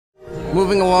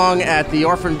Moving along at the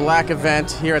Orphan Black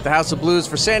event here at the House of Blues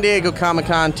for San Diego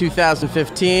Comic-Con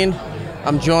 2015.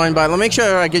 I'm joined by, let me make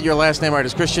sure I get your last name right,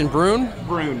 it's Kristian Bruun?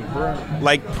 Bruun.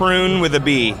 Like prune with a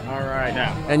B. All right.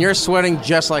 Yeah. And you're sweating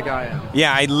just like I am.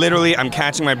 Yeah, I'm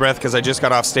catching my breath because I just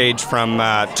got off stage from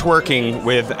twerking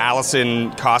with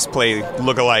Allison cosplay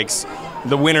lookalikes,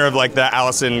 the winner of like the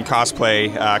Allison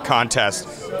cosplay contest.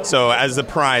 So as a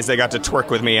prize, they got to twerk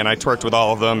with me, and I twerked with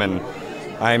all of them, and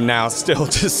I'm now still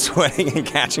just sweating and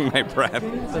catching my breath.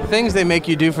 The things they make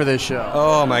you do for this show.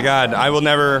 Oh my God, I will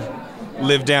never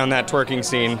live down that twerking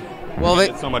scene. Well,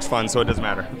 it's so much fun, so it doesn't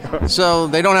matter. So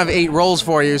they don't have 8 roles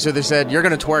for you, so they said you're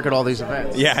going to twerk at all these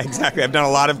events. Yeah, exactly. I've done a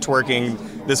lot of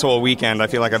twerking this whole weekend. I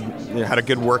feel like I've had a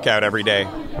good workout every day.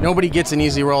 Nobody gets an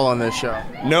easy role on this show.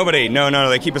 Nobody. No.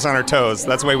 They keep us on our toes.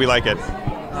 That's the way we like it.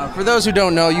 For those who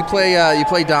don't know, you play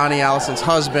Donnie, Allison's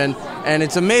husband, and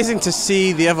it's amazing to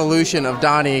see the evolution of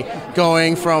Donnie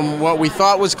going from what we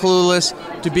thought was clueless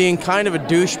to being kind of a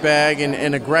douchebag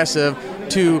and aggressive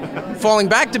to falling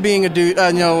back to being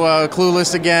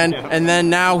clueless again, and then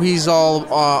now he's all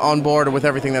on board with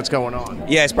everything that's going on.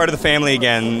 Yeah, he's part of the family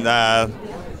again.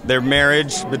 Their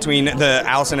marriage between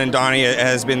Allison and Donnie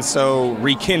has been so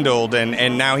rekindled,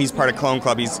 and now he's part of Clone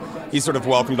Club. He's sort of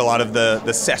welcomed a lot of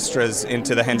the Sestras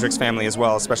into the Hendricks family as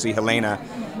well, especially Helena.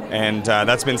 And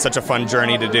that's been such a fun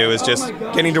journey to do, is just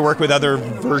getting to work with other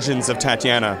versions of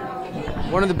Tatiana.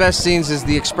 One of the best scenes is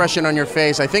the expression on your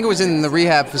face. I think it was in the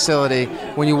rehab facility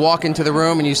when you walk into the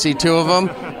room and you see 2 of them,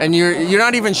 and you're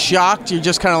not even shocked. You're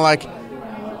just kind of like,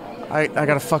 I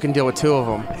got to fucking deal with 2 of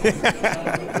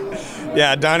them.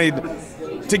 Yeah, Donnie,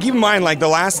 to keep in mind, like the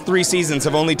last 3 seasons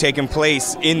have only taken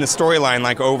place in the storyline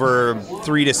like over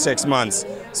 3 to 6 months.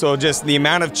 So just the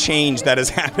amount of change that has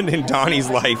happened in Donnie's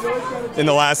life in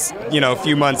the last,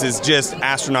 few months is just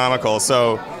astronomical.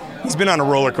 So he's been on a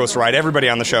roller coaster ride. Everybody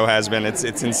on the show has been. It's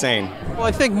insane. Well,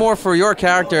 I think more for your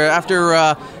character,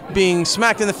 after being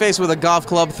smacked in the face with a golf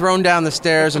club, thrown down the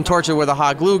stairs, and tortured with a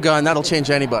hot glue gun, that'll change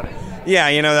anybody. Yeah,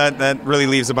 that really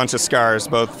leaves a bunch of scars,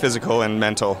 both physical and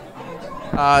mental.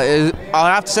 I'll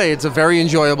have to say it's a very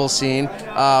enjoyable scene.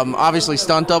 Obviously,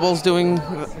 stunt doubles doing.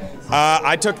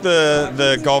 I took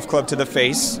the golf club to the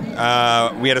face.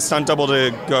 We had a stunt double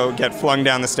to go get flung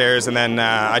down the stairs, and then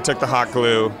I took the hot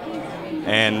glue,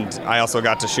 and I also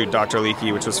got to shoot Dr.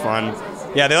 Leakey, which was fun.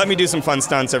 Yeah, they let me do some fun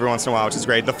stunts every once in a while, which is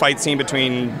great. The fight scene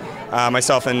between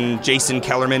myself and Jason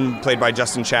Kellerman, played by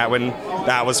Justin Chatwin,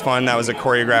 that was fun. That was a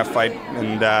choreographed fight,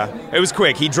 and it was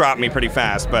quick. He dropped me pretty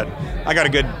fast, but I got a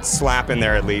good slap in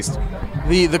there at least.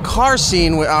 The car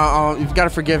scene, you've got to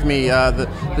forgive me,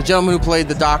 the gentleman who played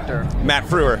the doctor. Matt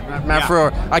Frewer. Matt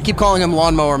Frewer. I keep calling him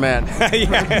Lawnmower Man.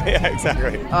 yeah,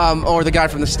 exactly. Or the guy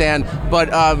from The Stand. But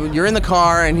you're in the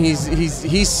car, and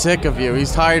he's sick of you.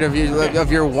 He's tired of you, of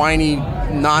your whiny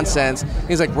nonsense.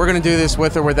 He's like, we're going to do this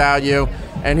with or without you.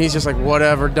 And he's just like,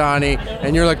 whatever, Donnie.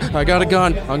 And you're like, I got a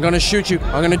gun. I'm going to shoot you.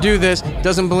 I'm going to do this.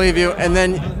 Doesn't believe you. And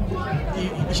then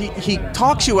he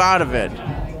talks you out of it.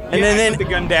 And then I put the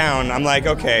gun down. I'm like,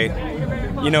 okay,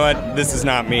 you know what? This is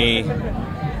not me.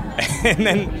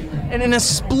 And in a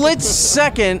split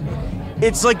second,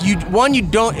 it's like you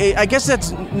don't. I guess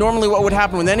that's normally what would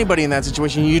happen with anybody in that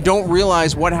situation. You don't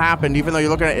realize what happened, even though you're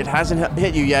looking at it hasn't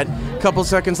hit you yet. A couple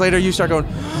seconds later, you start going.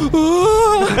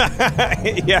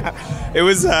 Yeah, it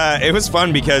was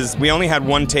fun because we only had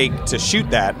 1 take to shoot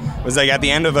that. It was like at the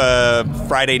end of a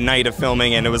Friday night of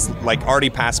filming, and it was like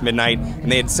already past midnight,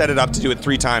 and they had set it up to do it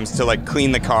 3 times to like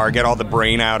clean the car, get all the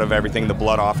brain out of everything, the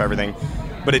blood off everything.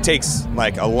 But it takes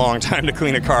like a long time to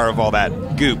clean a car of all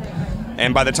that goop.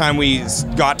 And by the time we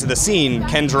got to the scene,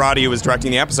 Ken Girardi, who was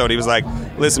directing the episode, he was like,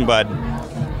 listen, bud,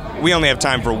 we only have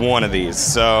time for 1 of these,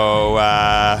 so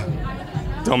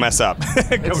don't mess up.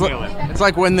 It's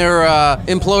like when they're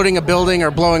imploding a building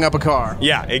or blowing up a car.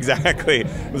 Yeah, exactly.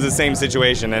 It was the same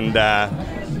situation, and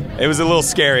it was a little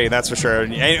scary, that's for sure.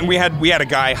 And we had a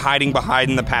guy hiding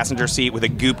behind the passenger seat with a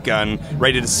goop gun,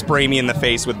 ready to spray me in the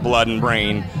face with blood and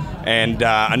brain. And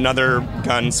another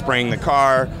gun spraying the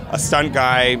car, a stunt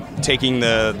guy taking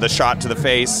the shot to the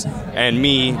face, and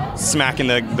me smacking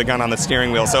the gun on the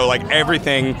steering wheel. So like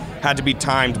everything had to be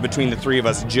timed between the 3 of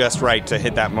us just right to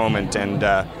hit that moment, and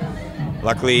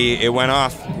luckily it went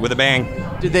off with a bang.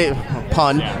 Did they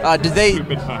pun? Yeah,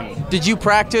 stupid pun. Did you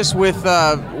practice with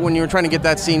when you were trying to get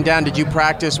that scene down? Did you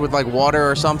practice with like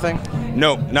water or something?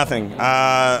 No, nothing.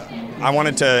 I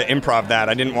wanted to improv that.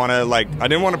 I didn't want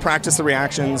to practice the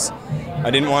reactions.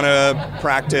 I didn't want to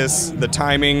practice the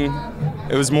timing.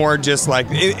 It was more just like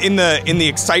in the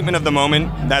excitement of the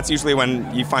moment. That's usually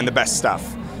when you find the best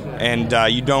stuff, and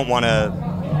you don't want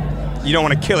to you don't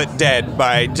want to kill it dead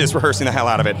by just rehearsing the hell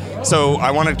out of it. So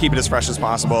I wanted to keep it as fresh as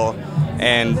possible,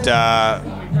 and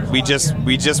we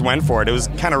just went for it. It was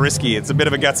kind of risky. It's a bit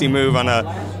of a gutsy move on a,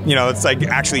 it's like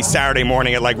actually Saturday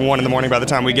morning at like 1 in the morning by the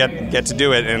time we get to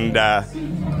do it, and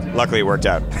luckily it worked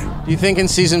out. Do you think in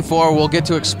season 4 we'll get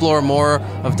to explore more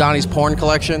of Donnie's porn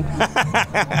collection?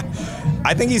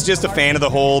 I think he's just a fan of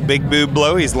the whole big boob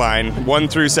blowies line, 1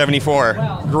 through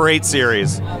 74. Great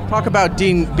series. Talk about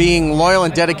Dean being loyal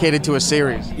and dedicated to a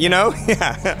series. Yeah.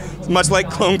 Much like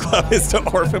Clone Club is to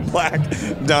Orphan Black,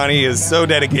 Donnie is so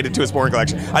dedicated to his porn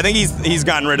collection. I think he's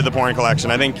gotten rid of the porn collection.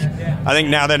 I think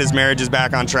now that his marriage is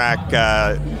back on track,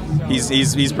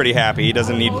 he's pretty happy. He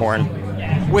doesn't need porn.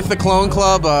 With the Clone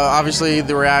Club, obviously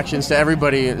the reactions to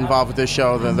everybody involved with this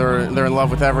show, they're in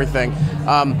love with everything.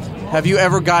 Have you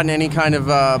ever gotten any kind of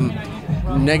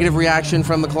negative reaction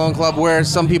from the Clone Club where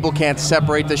some people can't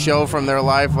separate the show from their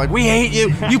life? Like, we hate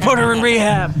you, you put her in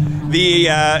rehab.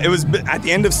 It was at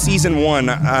the end of season 1,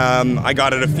 I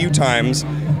got it a few times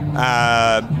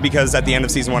because at the end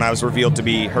of season 1 I was revealed to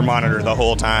be her monitor the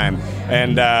whole time.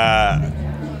 And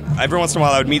every once in a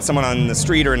while I would meet someone on the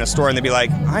street or in a store and they'd be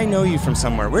like, I know you from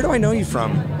somewhere. Where do I know you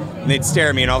from? And they'd stare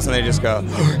at me and all of a sudden they'd just go,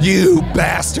 you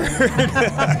bastard.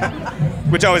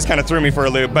 Which always kind of threw me for a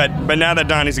loop. But now that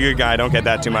Donnie's a good guy, I don't get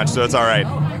that too much, so it's all right.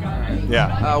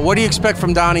 Yeah. What do you expect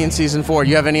from Donnie in season 4? Do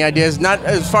you have any ideas? Not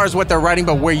as far as what they're writing,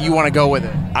 but where you want to go with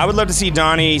it. I would love to see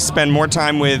Donnie spend more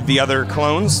time with the other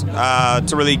clones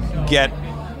to really get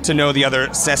to know the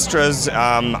other Sestras.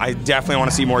 I definitely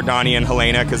want to see more Donnie and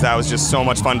Helena because that was just so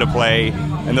much fun to play,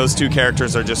 and those two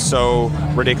characters are just so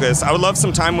ridiculous. I would love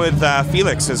some time with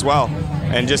Felix as well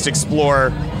and just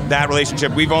explore that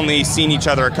relationship. We've only seen each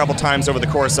other a couple times over the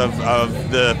course of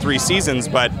the 3 seasons,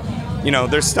 but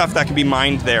there's stuff that can be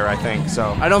mined there, I think.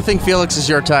 So I don't think Felix is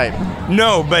your type.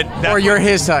 No, but or you're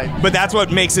his type. But that's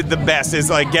what makes it the best, is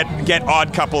like get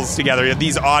odd couples together,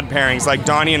 these odd pairings. Like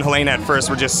Donnie and Helena at first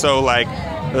were just so like,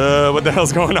 what the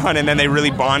hell's going on? And then they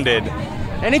really bonded.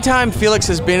 Anytime Felix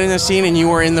has been in a scene and you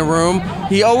were in the room,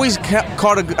 he always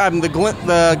caught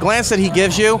the glance that he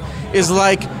gives you is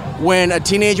like when a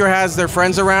teenager has their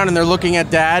friends around and they're looking at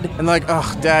Dad and they're like,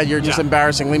 oh, Dad, you're just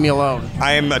embarrassing. Leave me alone.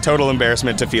 I am a total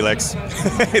embarrassment to Felix.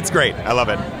 It's great. I love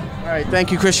it. All right.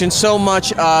 Thank you, Kristian, so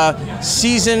much.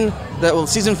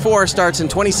 Season 4 starts in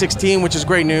 2016, which is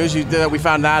great news. We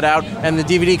found that out. And the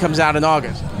DVD comes out in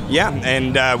August. Yeah,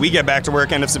 and we get back to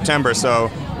work end of September, so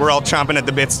we're all chomping at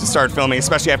the bits to start filming,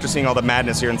 especially after seeing all the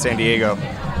madness here in San Diego.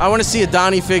 I want to see a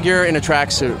Donnie figure in a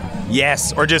tracksuit.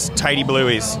 Yes, or just tidy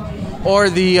blueies.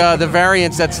 Or the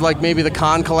variants that's like maybe the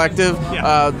Khan Collective,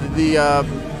 yeah.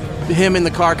 Him in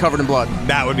the car covered in blood.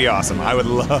 That would be awesome. I would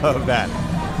love that.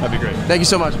 That'd be great. Thank you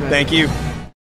so much, man. Thank you.